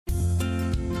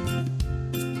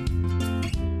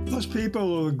Most people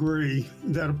will agree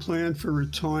that a plan for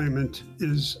retirement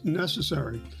is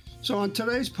necessary. So on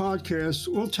today's podcast,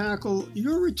 we'll tackle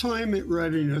your retirement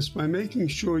readiness by making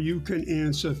sure you can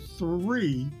answer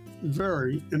three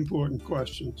very important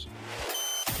questions.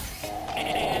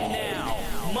 And now,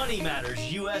 Money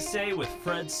Matters USA with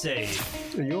Fred Sade.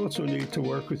 And you also need to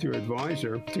work with your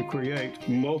advisor to create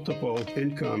multiple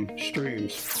income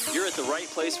streams. You're at the right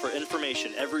place for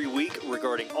information every week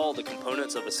regarding all the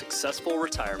components of a successful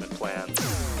retirement plan.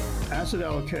 Asset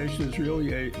allocation is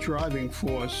really a driving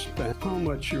force for how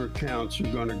much your accounts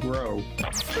are going to grow.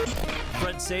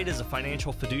 Fred Sade is a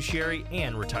financial fiduciary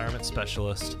and retirement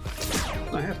specialist.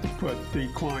 I have to put the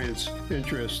client's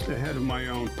interest ahead of my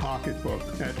own pocketbook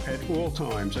at all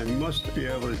times. I must be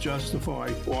able to justify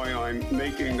why I'm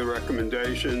making the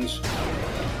recommendations.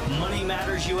 Money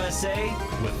Matters USA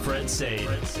with Fred Sade.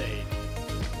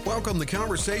 Welcome. The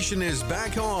conversation is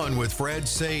back on with Fred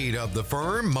Sade of the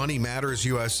firm Money Matters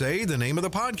USA. The name of the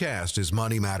podcast is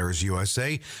Money Matters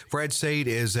USA. Fred Sade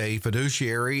is a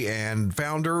fiduciary and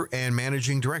founder and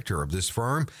managing director of this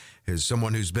firm. Is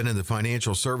someone who's been in the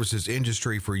financial services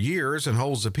industry for years and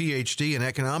holds a PhD in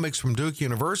economics from Duke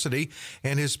University.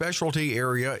 And his specialty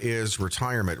area is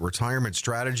retirement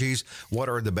strategies. What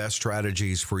are the best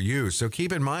strategies for you? So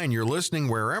keep in mind, you're listening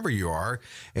wherever you are.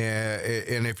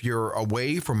 And if you're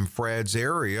away from Fred's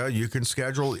area, you can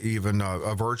schedule even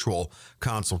a virtual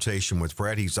consultation with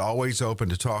Fred. He's always open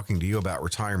to talking to you about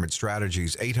retirement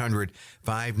strategies.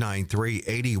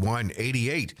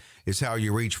 800-593-8188 is how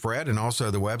you reach Fred. And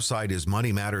also the website is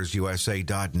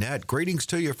moneymattersusa.net. Greetings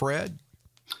to you, Fred.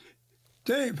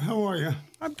 Dave, how are you?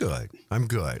 I'm good.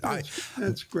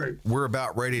 That's great. We're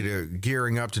about ready to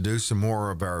gearing up to do some more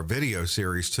of our video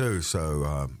series too.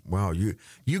 So,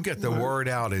 you get the word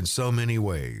out in so many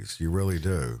ways. You really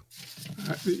do.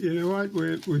 You know what?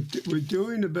 We're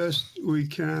doing the best we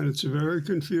can. It's a very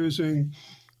confusing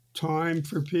time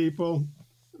for people.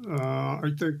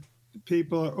 I think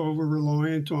people are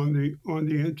over-reliant on the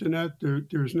internet.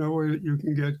 There's no way that you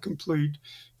can get complete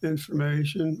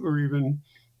information or even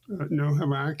know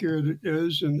how accurate it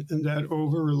is, and that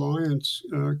over-reliance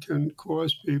can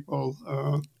cause people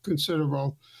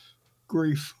considerable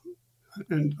grief.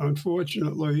 And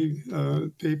unfortunately,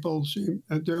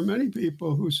 there are many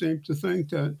people who seem to think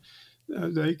that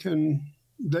they can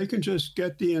just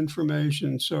get the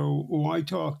information. So why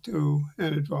talk to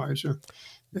an advisor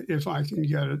if I can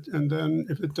get it? And then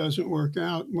if it doesn't work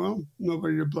out, well,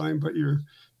 nobody to blame but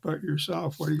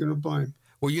yourself. What are you going to blame?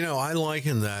 Well, I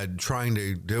liken that trying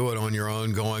to do it on your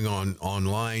own, going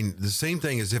online. The same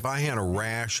thing as if I had a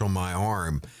rash on my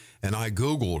arm and I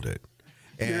Googled it.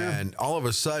 And all of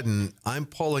a sudden, I'm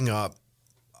pulling up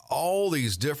all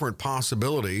these different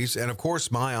possibilities. And of course,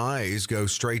 my eyes go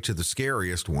straight to the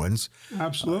scariest ones.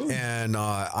 Absolutely. And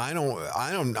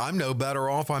I'm no better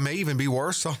off. I may even be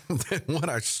worse off than when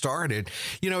I started.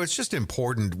 It's just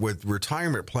important with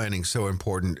retirement planning, so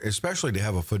important, especially to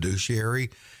have a fiduciary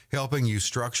helping you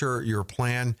structure your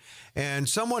plan and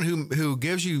someone who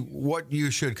gives you what you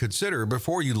should consider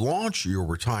before you launch your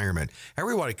retirement.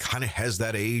 Everybody kind of has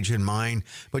that age in mind,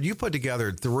 but you put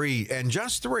together three.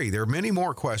 There are many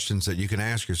more questions that you can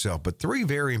ask yourself, but three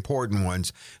very important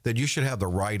ones that you should have the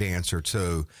right answer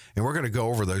to. And we're going to go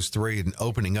over those three and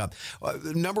opening up.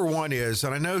 Number one is,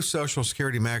 and I know Social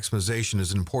Security maximization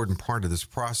is an important part of this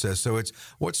process, so it's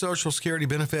what Social Security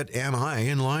benefit am I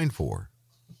in line for?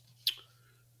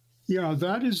 Yeah,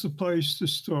 that is the place to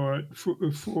start.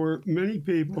 For many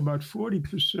people, about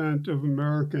 40% of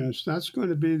Americans, that's going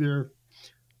to be their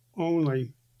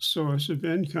only source of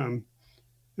income.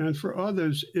 And for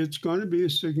others, it's going to be a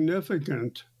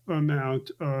significant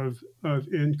amount of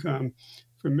income.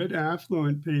 For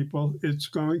mid-affluent people, it's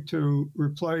going to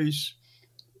replace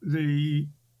the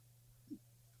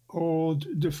old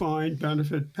defined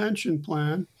benefit pension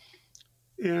plan.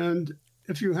 And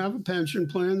if you have a pension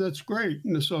plan, that's great.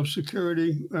 And the Social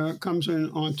Security comes in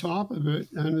on top of it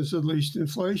and is at least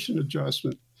inflation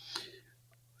adjustment.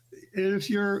 And if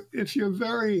you're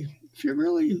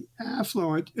really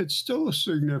affluent, it's still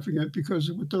significant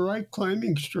because with the right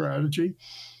claiming strategy,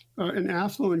 an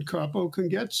affluent couple can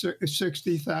get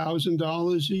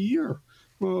 $60,000 a year.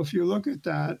 Well, if you look at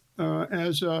that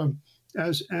as an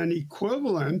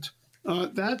equivalent,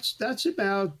 that's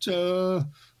about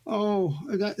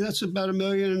that's about $1.5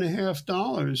 million,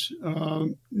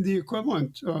 the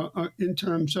equivalent in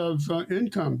terms of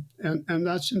income, and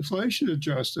that's inflation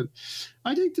adjusted.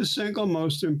 I think the single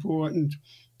most important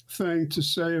thing to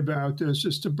say about this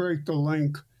is to break the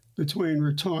link between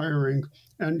retiring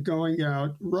and going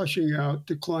out, rushing out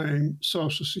to claim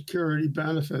Social Security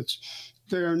benefits.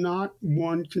 They are not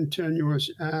one continuous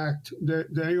act.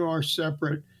 They are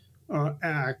separate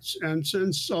acts. And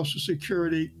since Social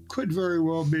Security could very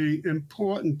well be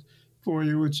important for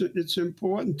you, it's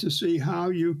important to see how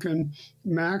you can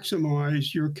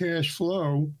maximize your cash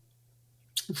flow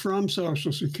from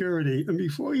Social Security. And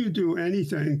before you do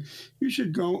anything, you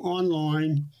should go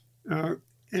online.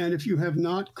 And if you have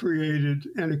not created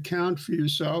an account for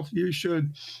yourself, you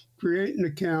should create an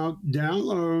account,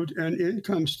 download an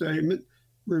income statement,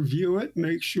 review it,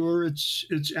 make sure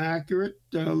it's accurate,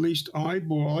 at least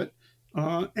eyeball it.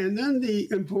 And then the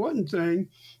important thing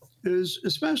is,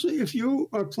 especially if you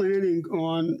are planning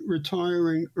on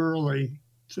retiring early,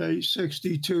 say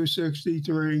 62,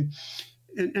 63,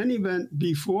 in any event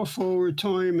before full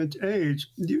retirement age,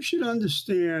 you should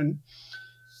understand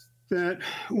that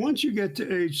once you get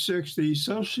to age 60,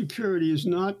 Social Security is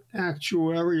not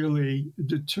actuarially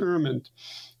determined.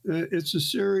 It's a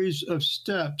series of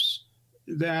steps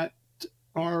that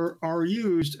are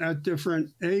used at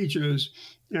different ages,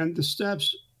 and the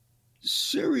steps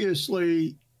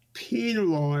seriously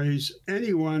penalize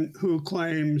anyone who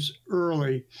claims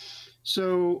early.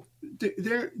 So the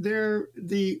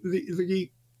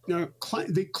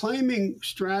claiming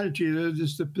strategy, that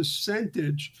is the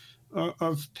percentage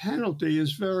of penalty,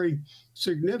 is very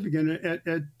significant.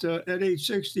 At age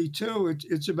 62,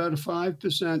 it's about a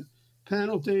 5%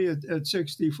 penalty. At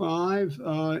 65,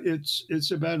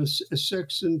 it's about a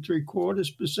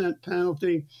 6.75%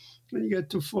 penalty. When you get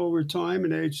to full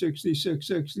retirement age, 66,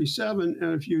 67,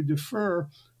 and if you defer,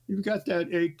 you've got that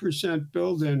 8%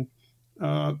 build-in.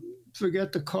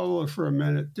 Forget the COLA for a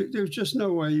minute. There's just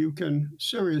no way you can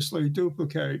seriously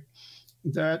duplicate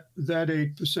that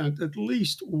 8%. At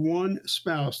least one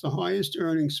spouse, the highest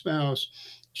earning spouse,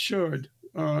 should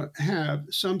have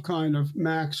some kind of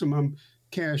maximum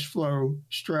cash flow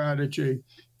strategy.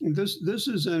 And this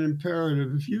is an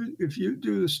imperative. If you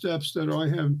do the steps that I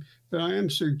am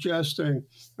suggesting,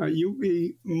 you'll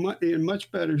be in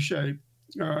much better shape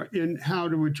in how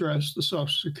to address the Social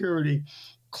Security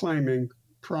claiming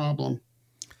problem.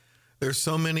 There's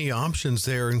so many options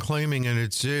there in claiming, and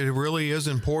it really is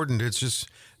important. It's just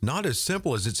not as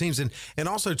simple as it seems. And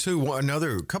also, too,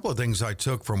 another couple of things I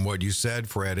took from what you said,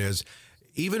 Fred, is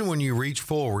even when you reach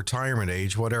full retirement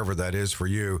age, whatever that is for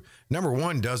you, number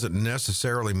one, doesn't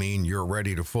necessarily mean you're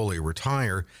ready to fully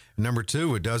retire. Number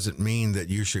two, it doesn't mean that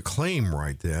you should claim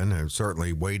right then. I'm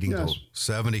certainly waiting till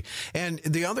 70. And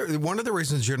one of the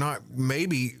reasons you're not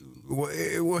maybe,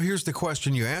 well, here's the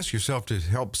question you ask yourself to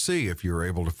help see if you're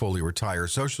able to fully retire.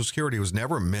 Social Security was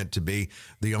never meant to be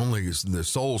the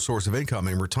sole source of income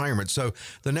in retirement. So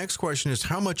the next question is,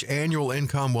 how much annual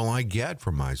income will I get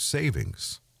from my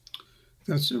savings?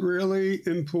 That's a really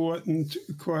important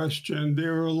question.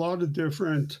 There are a lot of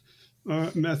different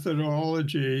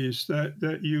methodologies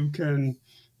that you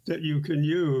can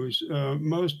use.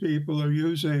 Most people are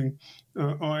using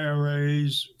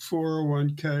IRAs,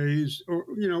 401ks,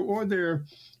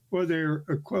 or their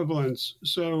equivalents.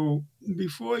 So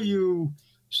before you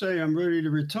say I'm ready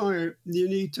to retire, you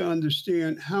need to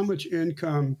understand how much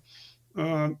income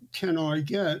can I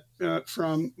get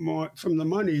from the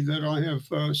money that I have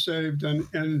saved and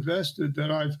invested,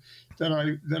 that I've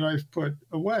put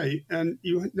away. And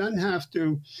you then have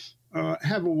to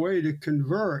have a way to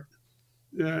convert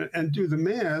and do the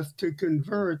math to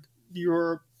convert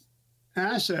your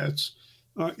assets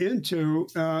into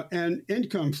an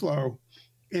income flow.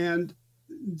 And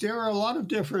there are a lot of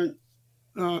different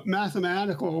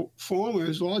mathematical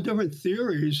formulas, a lot of different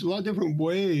theories, a lot of different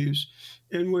ways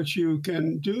in which you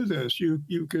can do this. You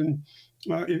can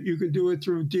do it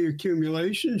through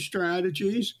deaccumulation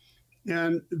strategies,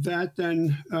 and that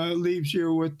then leaves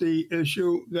you with the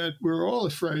issue that we're all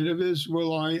afraid of: is,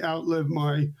 will I outlive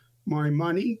my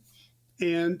money?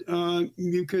 And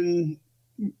you can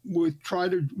try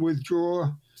to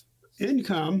withdraw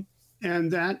income, and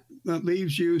that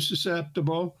leaves you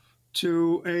susceptible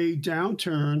to a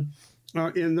downturn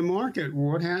in the market.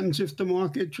 What happens if the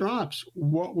market drops?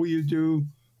 What will you do?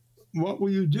 What will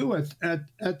you do at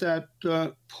that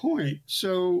point?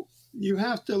 So you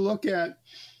have to look at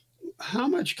how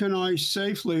much can I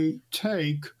safely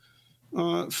take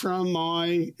from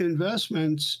my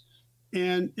investments,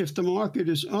 and if the market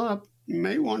is up, you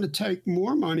may want to take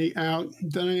more money out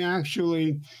than I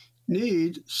actually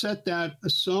need. Set that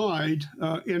aside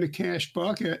in a cash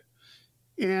bucket.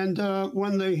 And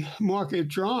when the market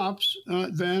drops,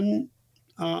 then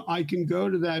I can go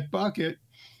to that bucket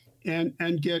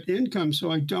and get income,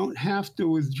 so I don't have to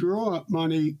withdraw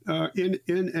money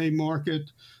in a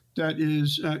market that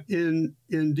is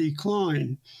in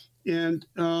decline. And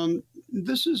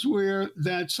this is where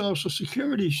that Social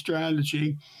Security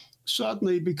strategy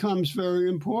suddenly becomes very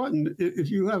important. If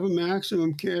you have a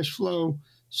maximum cash flow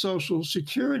Social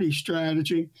Security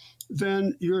strategy,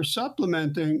 then you're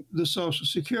supplementing the Social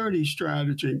Security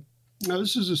strategy. Now,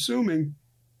 this is assuming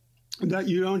that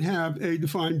you don't have a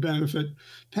defined benefit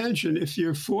pension. If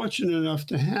you're fortunate enough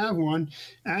to have one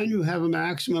and you have a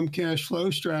maximum cash flow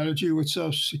strategy with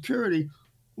Social Security,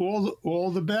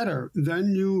 all the better.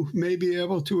 Then you may be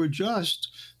able to adjust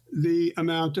the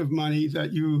amount of money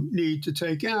that you need to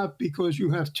take out because you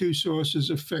have two sources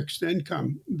of fixed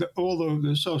income. Although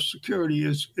the Social Security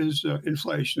is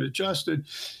inflation adjusted,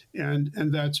 and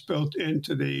that's built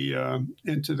into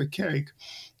the cake.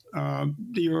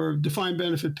 Your defined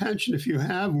benefit pension, if you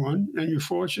have one and you're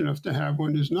fortunate enough to have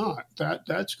one, is not.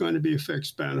 That's going to be a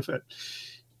fixed benefit.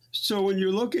 So when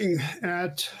you're looking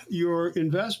at your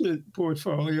investment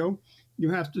portfolio, you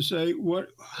have to say,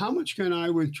 how much can I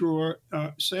withdraw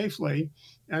safely,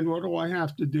 and what do I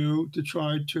have to do to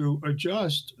try to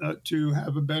adjust to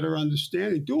have a better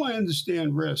understanding? Do I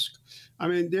understand risk? I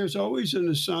mean, there's always an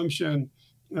assumption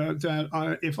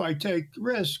that if I take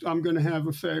risk, I'm going to have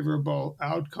a favorable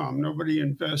outcome. Nobody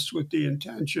invests with the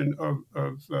intention of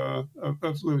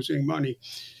losing money.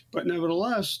 But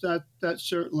nevertheless, that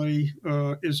certainly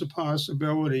is a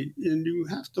possibility. And you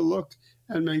have to look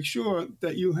and make sure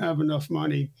that you have enough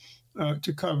money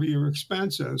to cover your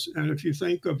expenses. And if you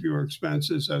think of your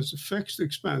expenses as fixed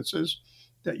expenses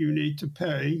that you need to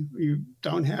pay, you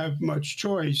don't have much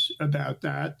choice about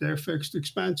that. They're fixed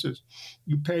expenses.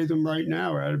 You pay them right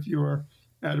now out of your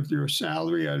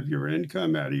salary, out of your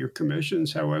income, out of your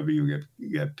commissions, however you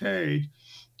get paid.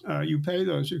 You pay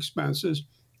those expenses.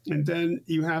 And then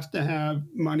you have to have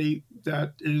money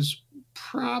that is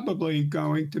probably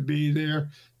going to be there,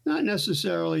 not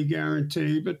necessarily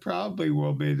guaranteed, but probably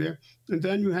will be there. And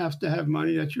then you have to have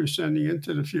money that you're sending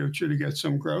into the future to get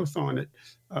some growth on it,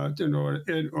 to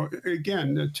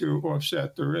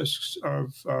offset the risks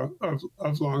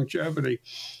of longevity.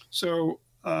 So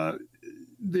the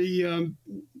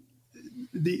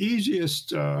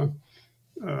easiest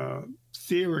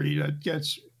theory that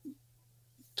gets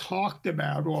talked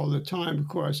about all the time, of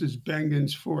course, is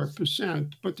Bengen's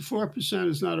 4%. But the 4%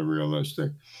 is not a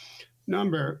realistic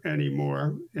number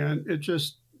anymore. And it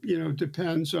just,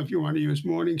 depends if you want to use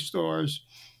Morningstar's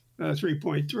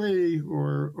 3.3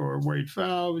 or Wade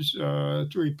Pfau's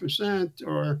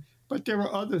 3%, but there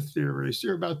are other theories.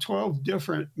 There are about 12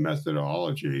 different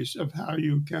methodologies of how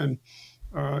you can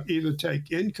either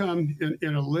take income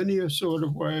in a linear sort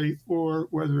of way, or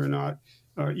whether or not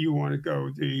you want to go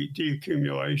the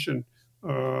deaccumulation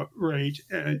rate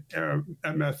and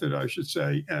a method, I should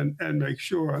say, and make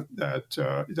sure that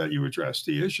you address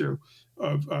the issue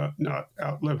of not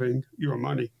outliving your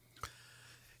money.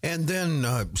 And then,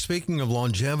 speaking of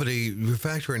longevity, you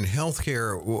factor in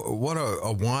healthcare. What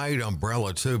a wide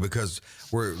umbrella too, because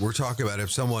we're talking about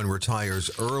if someone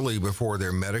retires early before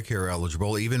they're Medicare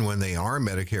eligible, even when they are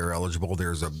Medicare eligible,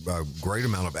 there's a great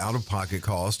amount of out-of-pocket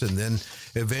cost, and then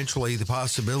eventually the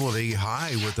possibility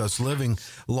high with us living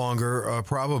longer,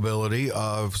 probability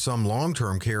of some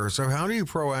long-term care. So, how do you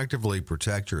proactively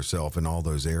protect yourself in all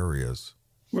those areas?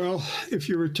 Well, if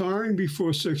you're retiring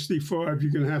before 65,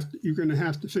 you're going to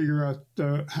have to figure out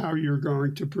how you're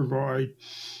going to provide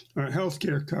health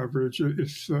care coverage.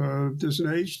 If there's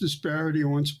an age disparity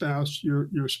on one spouse,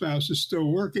 your spouse is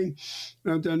still working,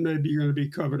 then maybe you're going to be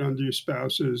covered under your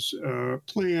spouse's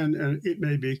plan, and it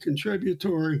may be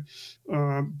contributory,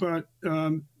 but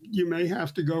you may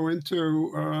have to go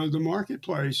into the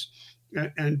marketplace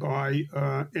and buy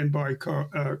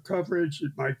coverage.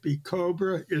 It might be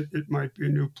COBRA. It might be a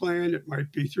new plan. It might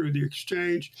be through the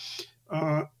exchange.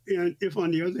 And if,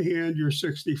 on the other hand, you're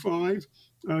 65,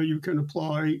 you can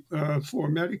apply for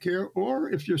Medicare. Or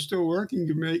if you're still working,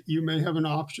 you may have an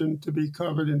option to be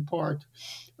covered in part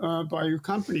by your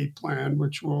company plan,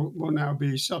 which will now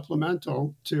be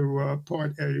supplemental to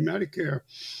Part A Medicare.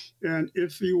 And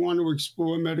if you want to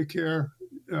explore Medicare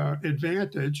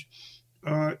Advantage,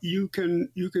 you can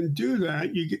do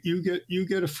that. You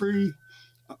get a free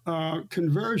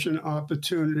conversion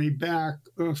opportunity back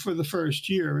for the first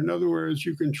year. In other words,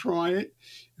 you can try it.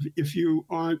 If you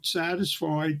aren't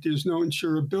satisfied, there's no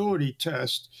insurability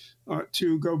test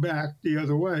to go back the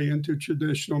other way into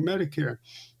traditional Medicare.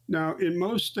 Now, in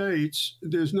most states,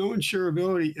 there's no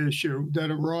insurability issue that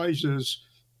arises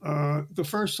the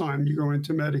first time you go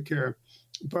into Medicare.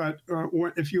 But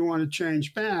if you want to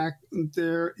change back,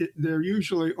 there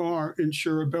usually are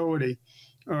insurability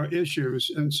issues,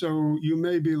 and so you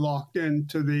may be locked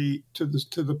into the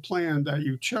plan that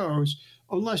you chose,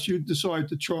 unless you decide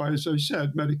to try, as I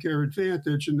said, Medicare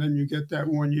Advantage, and then you get that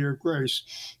 1 year grace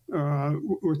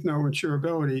with no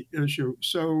insurability issue.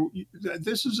 So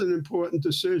this is an important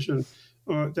decision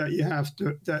that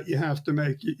you have to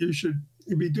make. You should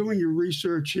be doing your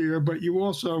research here, but you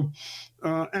also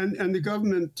and the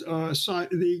government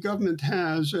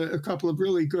has a couple of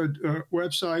really good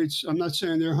websites. I'm not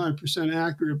saying they're 100%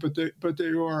 accurate, but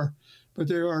they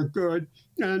are good,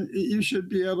 and you should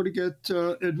be able to get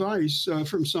advice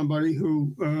from somebody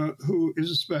who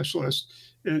is a specialist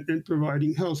in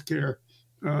providing health care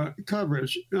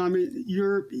coverage. I mean,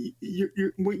 you're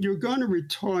going to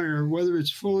retire, whether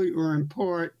it's fully or in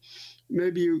part.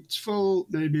 Maybe it's full,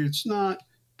 maybe it's not,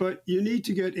 but you need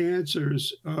to get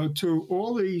answers to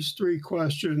all these three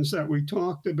questions that we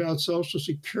talked about: Social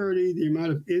Security, the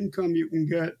amount of income you can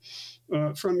get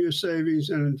from your savings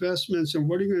and investments, and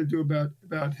what are you going to do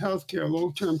about health care?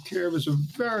 Long-term care is a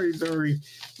very, very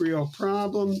real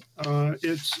problem.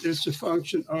 It's a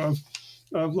function of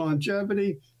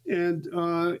longevity. And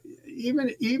even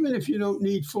if you don't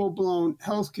need full-blown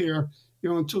health care,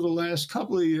 until the last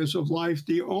couple of years of life,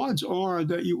 the odds are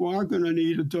that you are going to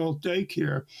need adult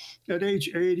daycare. At age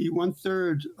 80,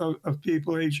 1/3 of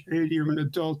people age 80 are in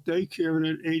adult daycare, and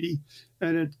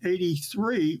at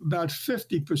 83, about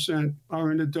 50%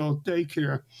 are in adult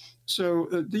daycare. So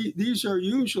these are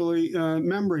usually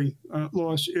memory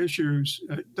loss issues.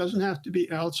 It doesn't have to be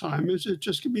Alzheimer's. It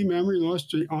just can be memory loss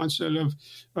to the onset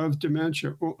of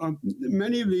dementia.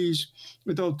 Many of these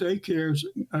adult daycare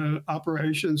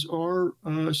operations are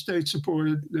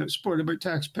state-supported, supported by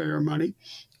taxpayer money.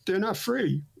 They're not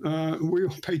free. We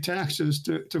will pay taxes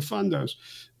to fund those.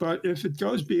 But if it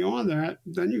goes beyond that,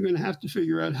 then you're going to have to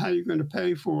figure out how you're going to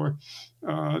pay for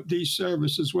these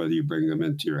services, whether you bring them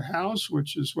into your house,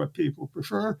 which is what people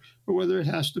prefer, or whether it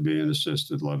has to be in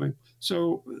assisted living.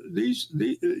 So these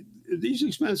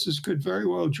expenses could very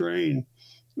well drain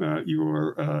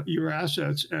your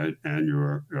assets and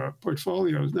your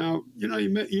portfolios. Now,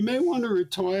 you may want to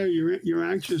retire. You're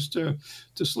anxious to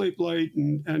sleep late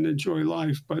and enjoy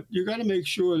life, but you got to make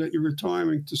sure that you're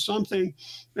retiring to something,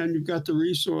 and you've got the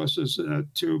resources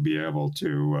to be able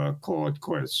to call it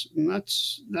quits. And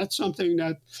that's something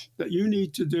that you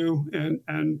need to do,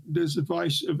 and there's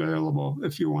advice available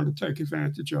if you want to take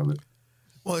advantage of it.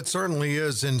 Well, it certainly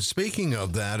is. And speaking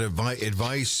of that,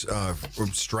 advice,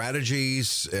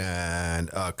 strategies,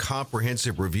 and a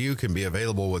comprehensive review can be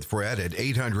available with Fred at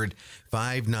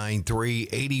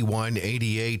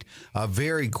 800-593-8188. A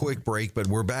very quick break, but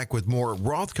we're back with more.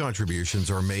 Roth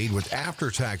contributions are made with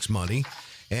after-tax money,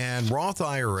 and Roth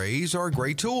IRAs are a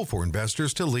great tool for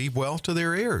investors to leave wealth to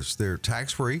their heirs. They're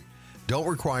tax-free, don't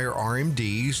require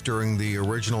RMDs during the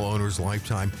original owner's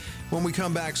lifetime. When we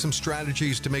come back, some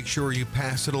strategies to make sure you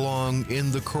pass it along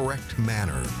in the correct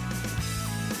manner.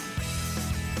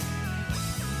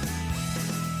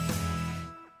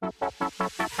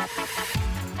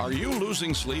 Are you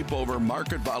losing sleep over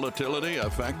market volatility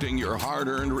affecting your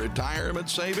hard-earned retirement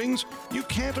savings? You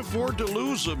can't afford to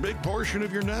lose a big portion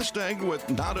of your nest egg with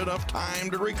not enough time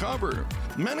to recover.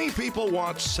 Many people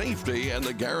want safety and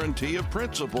the guarantee of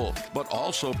principal, but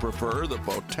also prefer the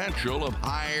potential of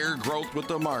higher growth with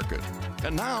the market.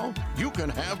 And now you can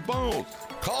have both.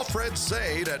 Call Fred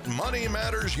Zaid at Money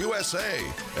Matters USA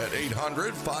at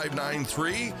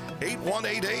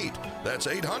 800-593-8188. That's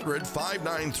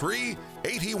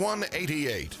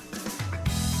 800-593-8188.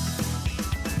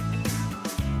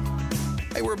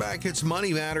 Hey, we're back. It's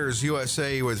Money Matters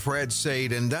USA with Fred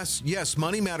Zaid. And yes,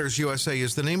 Money Matters USA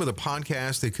is the name of the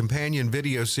podcast, the companion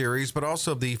video series, but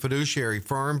also the fiduciary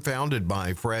firm founded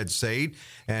by Fred Zaid.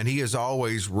 And he is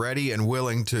always ready and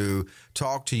willing to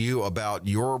talk to you about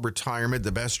your retirement,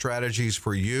 the best strategies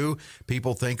for you.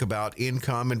 People think about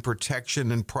income and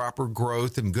protection and proper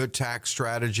growth and good tax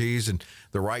strategies and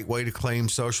the right way to claim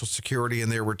Social Security in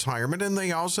their retirement. And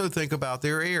they also think about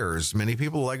their heirs. Many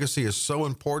people, legacy is so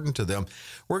important to them.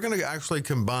 We're going to actually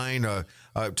combine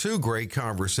two great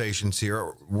conversations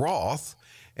here, Roth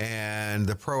and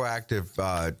the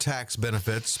proactive tax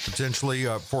benefits potentially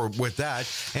with that,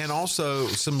 and also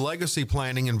some legacy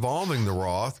planning involving the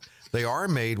Roth. They are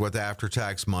made with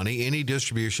after-tax money. Any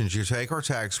distributions you take are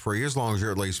tax-free as long as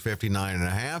you're at least 59 and a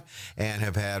half and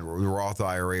have had the Roth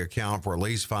IRA account for at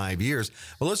least 5 years.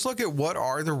 But let's look at what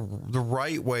are the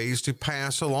right ways to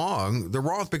pass along the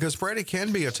Roth, because Freddie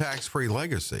can be a tax-free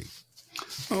legacy.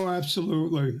 Oh,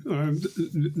 absolutely.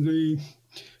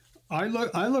 I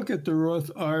look at the Roth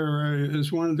IRA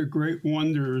as one of the great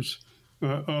wonders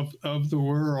of the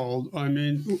world. I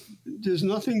mean, there's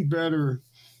nothing better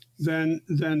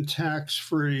than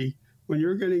tax-free. When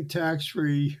you're getting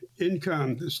tax-free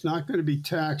income, it's not going to be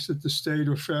taxed at the state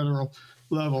or federal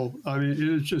level. I mean, it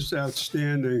is just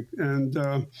outstanding. And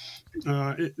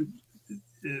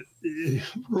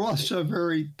Roths are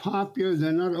very popular.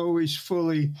 They're not always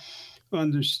fully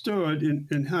understood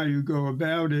in how you go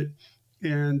about it.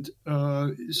 And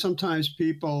sometimes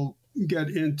people get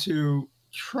into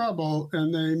trouble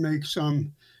and they make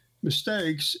some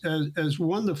mistakes, as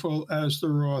wonderful as the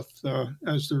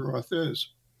Roth is.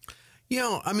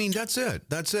 Yeah, I mean, that's it.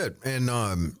 That's it. And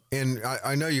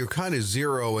I know you're kind of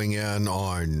zeroing in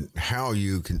on how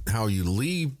you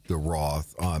leave the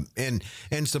Roth, and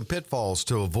some pitfalls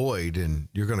to avoid, and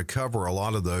you're going to cover a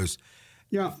lot of those.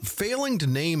 Yeah. Failing to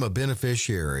name a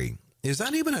beneficiary, is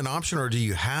that even an option, or do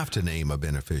you have to name a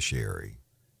beneficiary?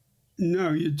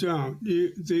 No, you don't.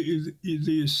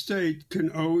 The estate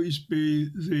can always be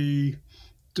the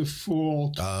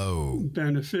default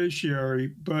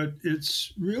beneficiary, but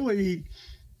it's really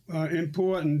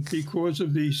important because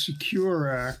of the Secure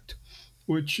Act,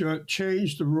 which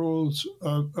changed the rules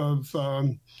of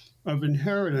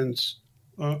inheritance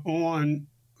on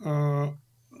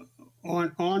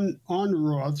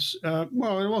Roths.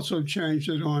 Well, it also changed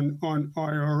it on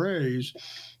IRAs.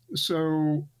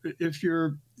 So if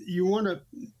you want to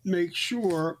make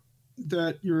sure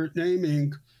that you're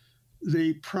naming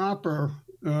the proper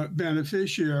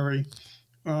beneficiary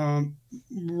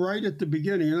right at the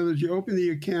beginning. In other words, you open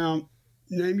the account,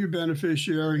 name your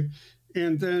beneficiary,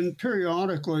 and then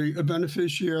periodically a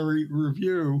beneficiary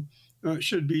review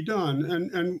should be done.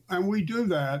 And we do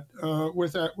that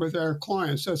with our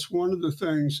clients. That's one of the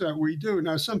things that we do.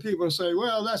 Now, some people say,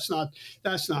 well, that's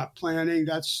not planning.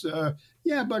 That's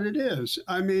yeah, but it is.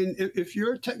 I mean, if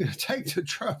you're take the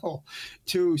trouble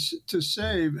to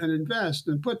save and invest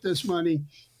and put this money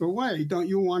away, don't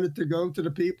you want it to go to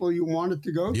the people you want it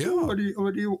to go to, or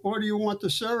do you want the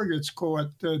surrogates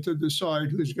court to decide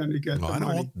who's going to get the money? I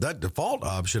don't want that default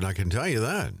option. I can tell you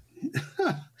that.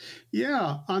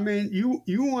 Yeah, I mean, you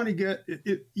want to get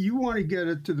it. You want to get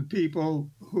it to the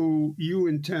people who you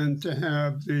intend to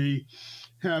have the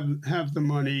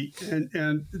money,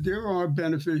 and there are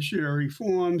beneficiary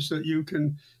forms that you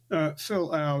can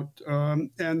fill out,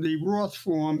 and the Roth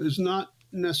form is not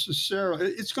necessarily.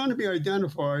 It's going to be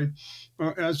identified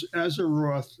as a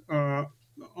Roth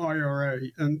IRA,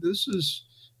 and this is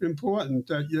important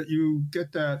that you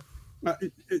get that.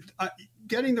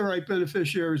 Getting the right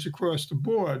beneficiaries across the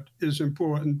board is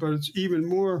important, but it's even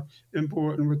more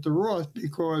important with the Roth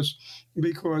because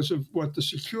of what the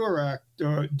Secure Act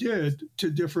did to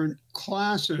different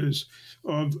classes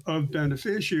of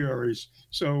beneficiaries.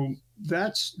 So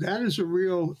that is a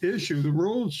real issue. The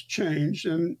rules change,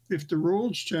 and if the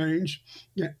rules change,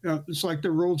 it's like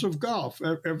the rules of golf.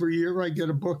 Every year I get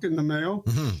a book in the mail.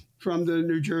 Mm-hmm. From the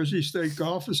New Jersey State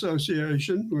Golf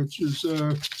Association, which is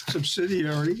a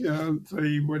subsidiary,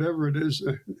 the whatever it is,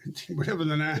 whatever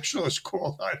the national is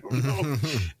called, I don't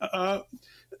know.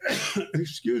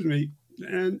 Excuse me.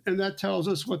 And that tells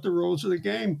us what the rules of the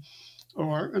game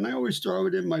are. And I always throw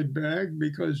it in my bag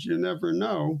because you never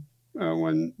know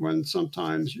when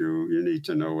sometimes you need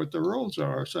to know what the rules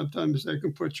are. Sometimes they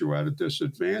can put you at a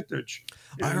disadvantage.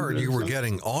 I heard you were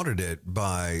getting audited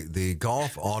by the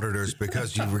golf auditors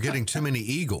because you were getting too many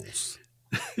eagles.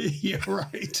 Yeah,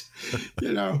 right.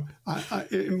 You know, I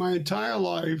in my entire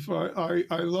life, I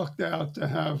lucked out to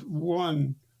have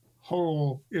one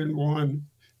hole in one.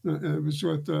 It was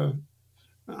with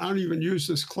I don't even use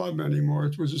this club anymore.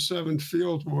 It was a 7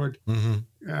 Fieldwood,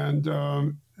 and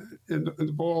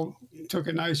the ball took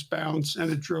a nice bounce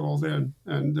and it dribbled in,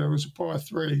 and there was a par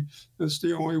 3. That's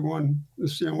the only one.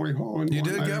 That's the only hole in one. You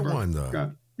did get one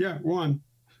though. Yeah, one.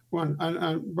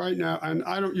 And right now, and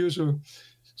I don't use a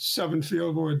 7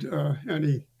 Fieldwood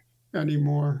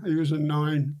anymore. I use a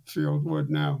 9 Fieldwood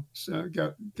now. So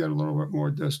get a little bit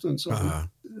more distance on it.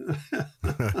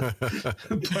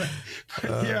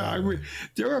 but yeah,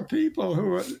 there are people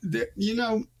who are, you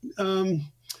know.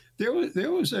 There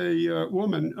was a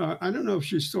woman, I don't know if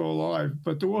she's still alive,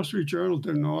 but the Wall Street Journal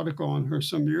did an article on her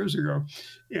some years ago,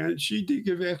 and she did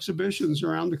give exhibitions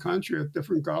around the country at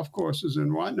different golf courses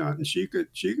and whatnot, and she could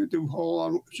get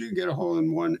a hole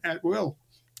in one at will.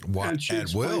 What,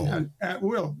 at will? At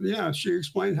will, yeah. She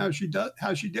explained how she did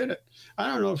it. I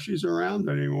don't know if she's around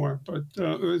anymore, but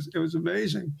it was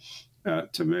amazing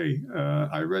to me.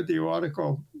 I read the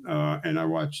article and I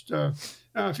watched.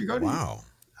 If you go to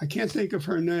I can't think of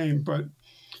her name, but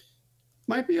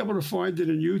might be able to find it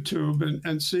in YouTube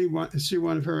and see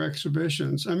one of her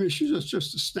exhibitions. I mean, she's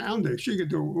just astounding. She could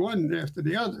do one after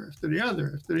the other, after the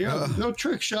other, after the other. No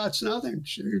trick shots, nothing.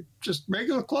 She just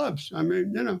regular clubs. I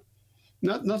mean, you know.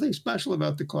 Nothing special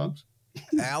about the clubs.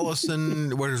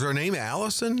 Allison, what is her name?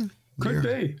 Allison? Could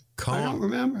be. I don't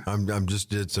remember. I'm just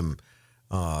did some.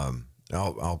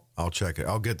 I'll check it.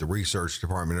 I'll get the research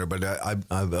department, but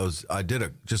I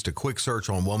did just a quick search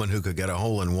on woman who could get a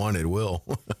hole in one at will.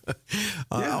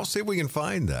 I'll see if we can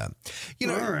find that. You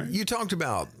know, All right. You talked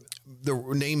about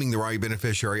naming the right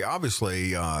beneficiary.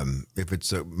 Obviously, if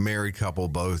it's a married couple,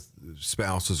 both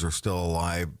spouses are still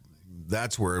alive,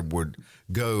 that's where it would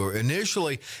go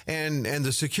initially. And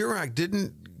the Secure Act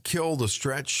didn't kill the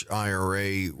stretch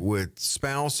IRA with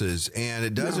spouses, and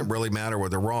it doesn't really matter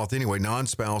with a Roth anyway.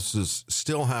 Non-spouses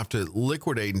still have to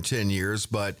liquidate in 10 years,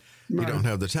 but you don't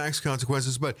have the tax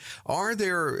consequences. But are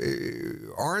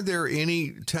there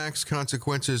any tax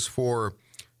consequences for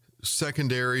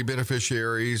secondary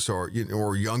beneficiaries or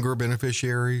younger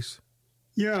beneficiaries?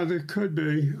 Yeah, there could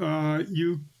be.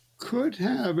 You could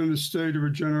have in the state of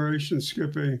regeneration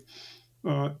skipping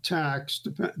tax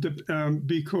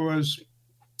because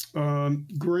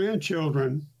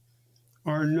grandchildren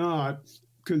are not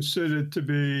considered to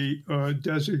be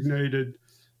designated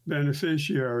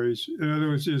beneficiaries. In other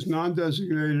words, there's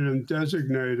non-designated and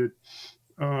designated,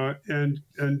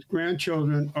 and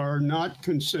grandchildren are not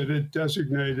considered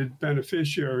designated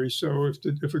beneficiaries. So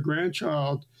if a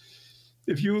grandchild,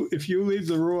 if you leave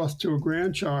the Roth to a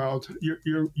grandchild,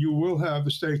 you will have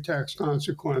estate tax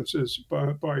consequences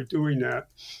by doing that.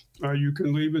 You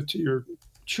can leave it to your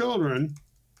children,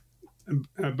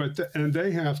 but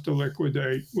they have to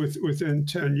liquidate within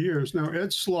 10 years. Now,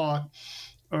 Ed Slott,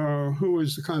 who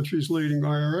is the country's leading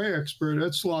IRA expert,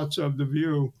 Ed Slott's of the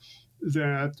view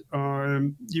that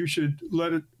you should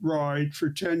let it ride for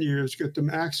 10 years, get the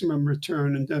maximum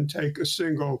return, and then take a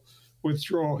single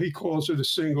withdrawal. He calls it a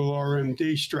single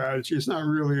RMD strategy. It's not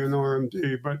really an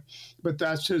RMD, but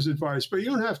that's his advice. But you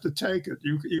don't have to take it.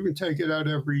 You can take it out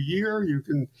every year. You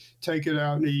can take it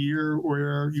out in a year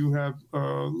where you have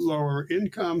lower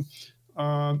income.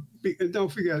 And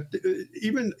don't forget,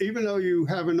 even though you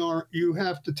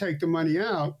have to take the money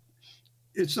out,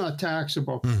 it's not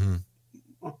taxable. Mm-hmm.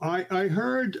 I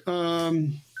heard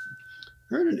an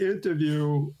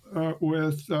interview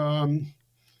with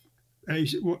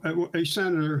a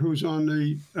senator who's on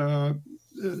the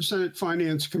Senate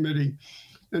Finance Committee,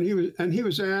 and he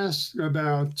was asked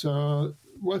about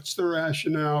what's the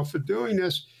rationale for doing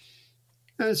this.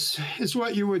 It's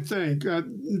what you would think.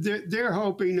 They're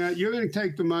hoping that you're going to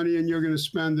take the money and you're going to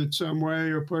spend it some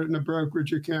way or put it in a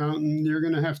brokerage account, and you're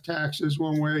going to have taxes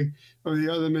one way or the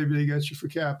other. Maybe they get you for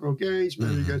capital gains,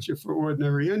 maybe they get you for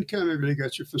ordinary income, maybe they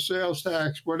get you for sales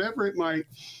tax, whatever it might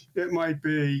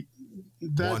be.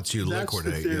 Once you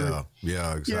liquidate,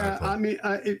 yeah, exactly. Yeah, I mean,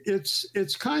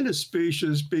 it's kind of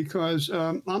specious because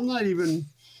I'm not even.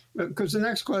 Because the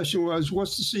next question was,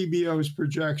 what's the CBO's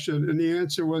projection? And the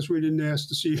answer was, we didn't ask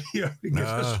the CBO to give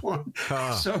us one.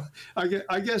 So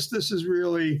I guess this is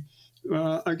really,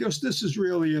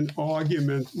 an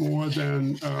argument more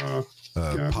than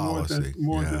policy.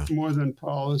 More than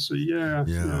policy. Yeah.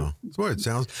 That's what it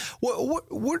sounds.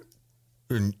 What?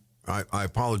 And I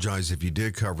apologize if you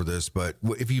did cover this, but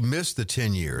if you miss the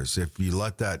 10 years, if you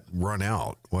let that run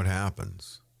out, what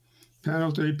happens?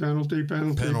 Penalty.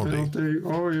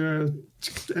 Oh yeah,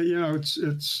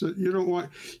 it's you don't want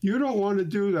to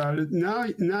do that.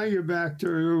 Now you're back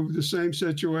to the same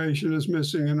situation as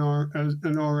missing an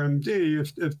RMD.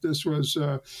 If this was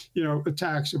a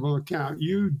taxable account,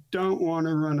 you don't want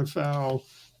to run afoul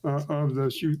of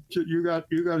this. You got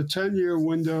a 10-year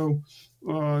window.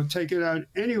 Take it out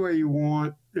any way you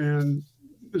want, and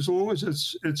as long as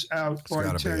it's out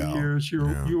by 10 years,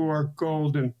 you are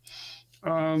golden.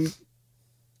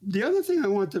 The other thing I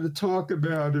wanted to talk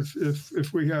about,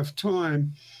 if we have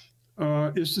time,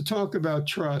 is to talk about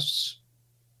trusts.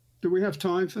 Do we have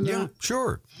time for that? Yeah,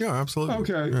 sure. Yeah, absolutely.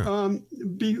 Okay.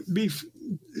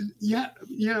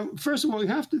 Yeah. First of all, you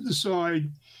have to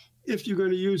decide if you're going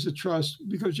to use a trust,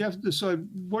 because you have to decide,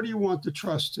 what do you want the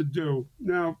trust to do?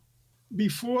 Now,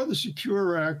 before the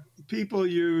Secure Act, people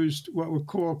used what were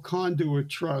called conduit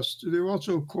trusts. They were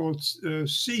also called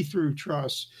see-through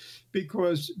trusts,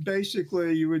 because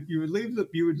basically you would leave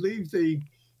the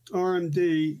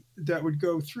RMD that would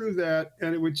go through that,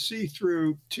 and it would see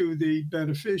through to the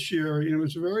beneficiary. And it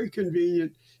was a very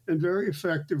convenient and very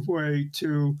effective way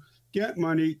to get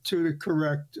money to the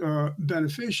correct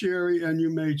beneficiary, and you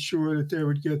made sure that they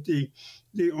would get the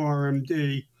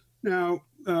RMD. Now,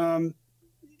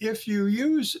 if you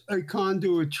use a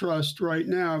conduit trust right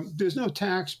now, there's no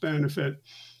tax benefit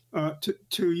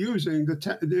to using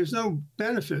there's no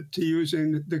benefit to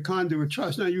using the conduit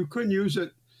trust. Now, you could use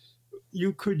it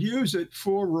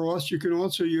for Roths. You can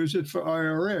also use it for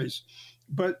IRAs.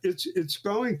 but it's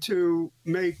going to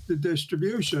make the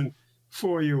distribution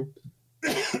for you.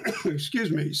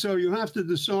 Excuse me. So you have to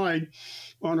decide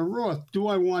on a Roth, do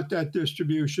I want that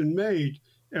distribution made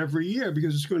every year,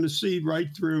 because it's going to seed right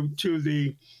through to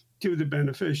the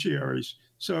beneficiaries.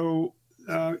 So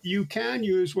you can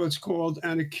use what's called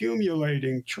an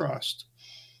accumulating trust.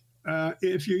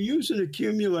 If you use an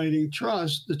accumulating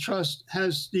trust, the trust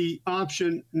has the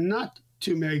option not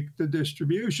to make the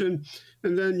distribution,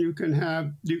 and then you can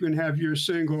have your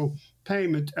single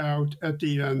payment out at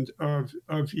the end of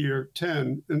year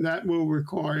 10, and that will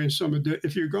require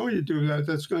if you're going to do that,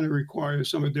 that's going to require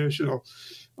some additional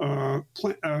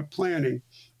planning.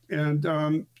 And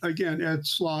again, Ed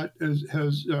Slott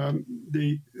has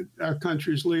our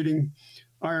country's leading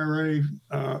IRA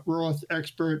Roth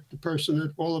expert, the person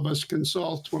that all of us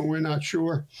consult when we're not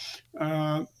sure.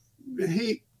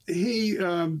 He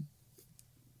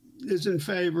is in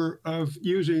favor of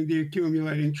using the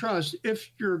accumulating trust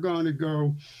if you're going to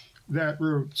go that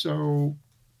route. So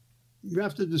you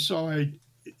have to decide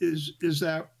you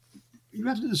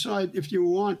have to decide if you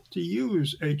want to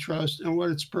use a trust and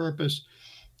what its purpose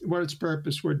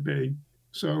would be.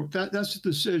 So that's a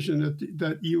decision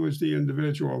that you as the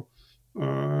individual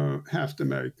have to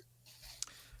make.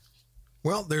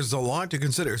 Well, there's a lot to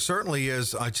consider. Certainly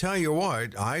is. I tell you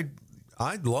what, I'd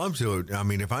love to. I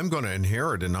mean, if I'm going to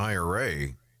inherit an IRA,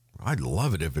 I'd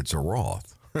love it if it's a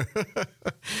Roth.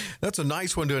 That's a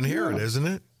nice one to inherit, isn't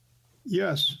it?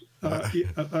 Yes.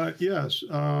 Yes.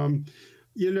 I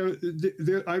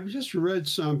just read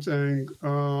something.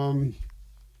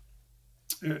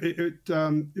 It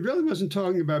really wasn't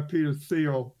talking about Peter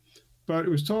Thiel, but it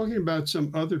was talking about some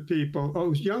other people. Oh, it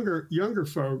was younger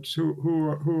folks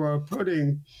who are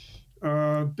putting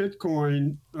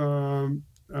Bitcoin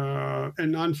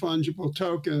and non-fungible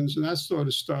tokens and that sort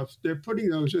of stuff. They're putting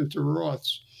those into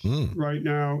Roths right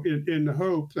now in the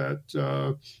hope that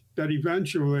that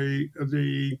eventually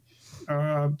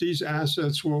these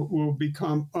assets will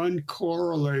become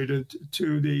uncorrelated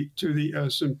to the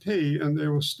S&P, and they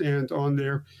will stand on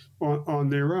their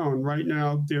own. Right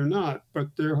now, they're not,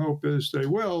 but their hope is they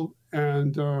will,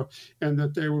 and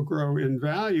that they will grow in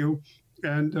value.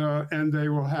 And they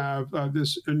will have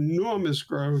this enormous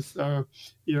growth, in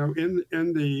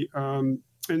the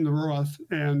Roth,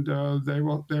 and they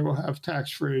will have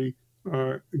tax-free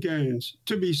gains.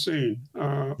 To be seen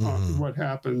what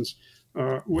happens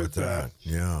with that.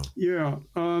 Yeah. Yeah.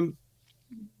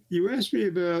 You asked me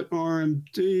about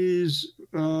RMDs.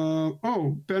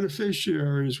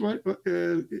 Beneficiaries. What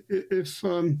if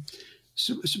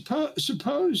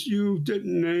suppose you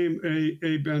didn't name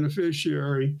a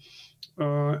beneficiary?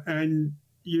 And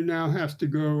you now have to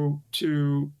go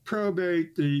to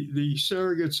probate. The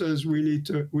surrogate says we need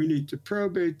to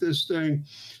probate this thing.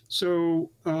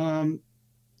 So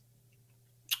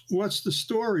what's the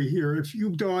story here? If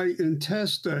you die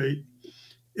intestate,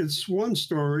 it's one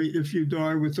story. If you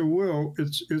die with a will,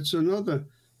 it's another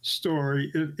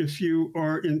story. If you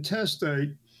are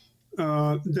intestate,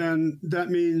 then that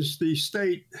means the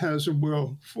state has a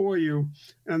will for you,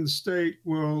 and the state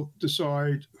will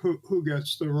decide who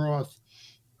gets the Roth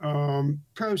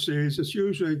proceeds. It's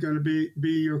usually going to be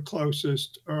your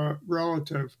closest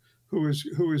relative who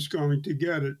is going to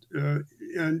get it,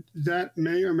 and that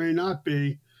may or may not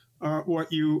be what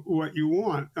you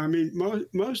want. I mean,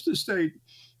 most estate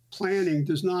planning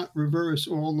does not reverse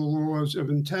all the laws of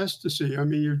intestacy. I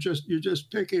mean, you're just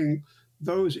picking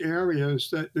those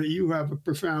areas that you have a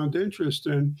profound interest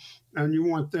in, and you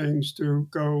want things to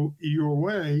go your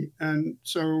way, and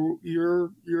so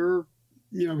you're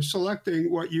selecting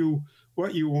what you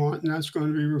want, and that's going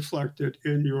to be reflected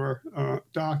in your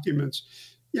documents.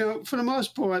 For the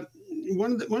most part,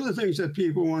 one of the things that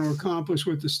people want to accomplish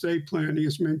with estate planning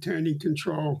is maintaining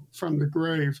control from the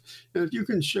grave. And if you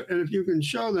can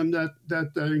show them that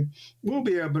they will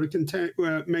be able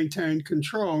to maintain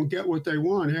control and get what they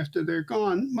want after they're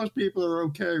gone, most people are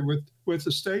okay with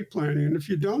estate planning. And if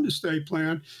you don't estate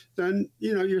plan, then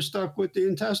you're stuck with the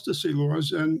intestacy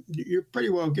laws, and you're pretty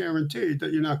well guaranteed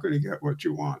that you're not going to get what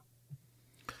you want.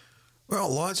 Well,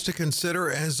 lots to consider,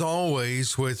 as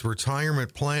always, with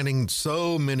retirement planning.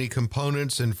 So many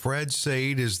components, and Fred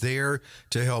Sade is there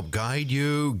to help guide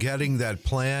you, getting that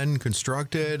plan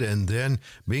constructed, and then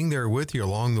being there with you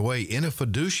along the way in a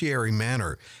fiduciary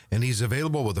manner. And he's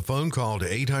available with a phone call to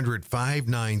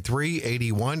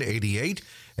 800-593-8188.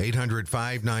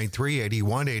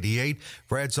 800-593-8188.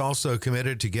 Fred's also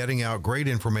committed to getting out great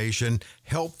information,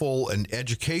 helpful and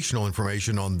educational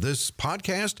information on this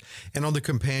podcast and on the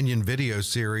companion video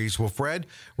series. Well, Fred,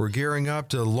 we're gearing up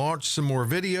to launch some more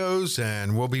videos,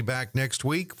 and we'll be back next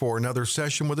week for another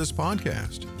session with this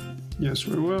podcast. Yes,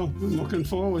 we will. I'm looking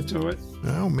forward to it.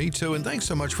 Oh, me too. And thanks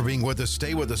so much for being with us.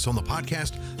 Stay with us on the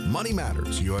podcast, Money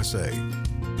Matters USA.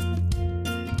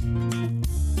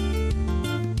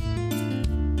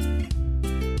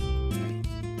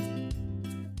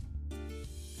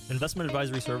 Investment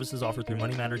advisory services offered through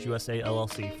Money Matters USA,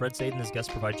 LLC. Fred Sade and his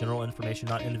guests provide general information,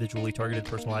 not individually targeted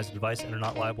personalized advice, and are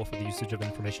not liable for the usage of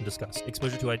information discussed.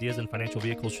 Exposure to ideas and financial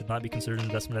vehicles should not be considered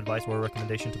investment advice or a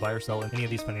recommendation to buy or sell any of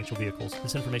these financial vehicles.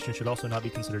 This information should also not be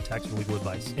considered tax or legal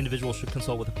advice. Individuals should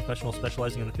consult with a professional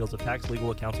specializing in the fields of tax, legal,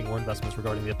 accounting, or investments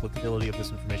regarding the applicability of this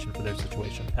information for their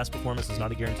situation. Past performance is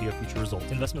not a guarantee of future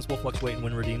results. Investments will fluctuate, and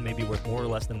when redeemed may be worth more or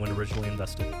less than when originally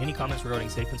invested. Any comments regarding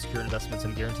safe and secure investments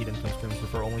and guaranteed income streams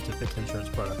refer only to fixed insurance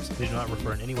products. They do not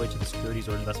refer in any way to the securities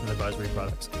or investment advisory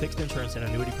products. Fixed insurance and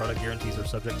annuity product guarantees are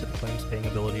subject to the claims paying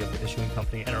ability of the issuing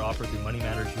company and are offered through Money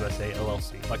Matters USA,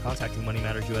 LLC. By contacting Money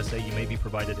Matters USA, you may be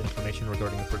provided information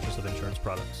regarding the purchase of insurance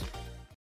products.